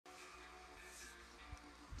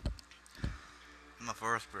my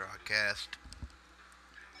first broadcast.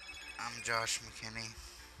 I'm Josh McKinney.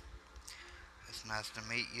 It's nice to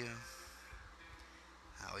meet you.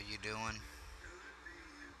 How are you doing?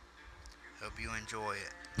 Hope you enjoy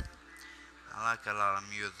it. I like a lot of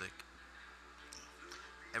music.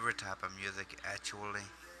 Every type of music, actually.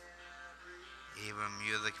 Even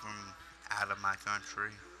music from out of my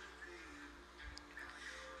country.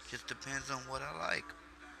 Just depends on what I like.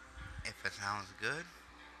 If it sounds good,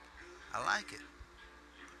 I like it.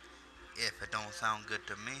 If it don't sound good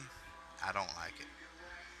to me, I don't like it.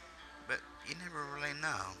 But you never really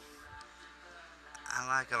know. I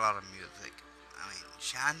like a lot of music. I mean,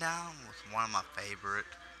 Shinedown was one of my favorite.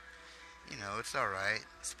 It's alright.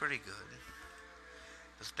 It's pretty good.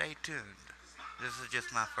 But stay tuned. This is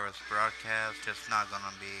just my first broadcast. It's not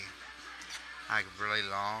gonna be like really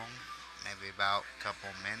long. Maybe about a couple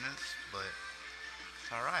minutes, but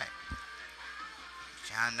it's alright.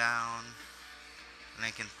 Shinedown,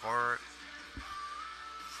 Linkin Park,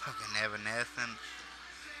 fucking Evanescence,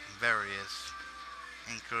 various,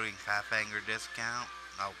 including Five Finger Discount.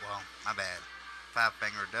 Oh, well, my bad. Five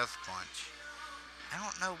Finger Dust Punch. I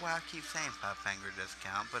don't know why I keep saying Five Finger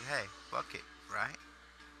Discount, but hey, fuck it, right?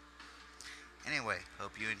 Anyway,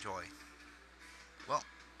 hope you enjoy. Well,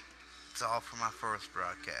 it's all for my first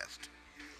broadcast.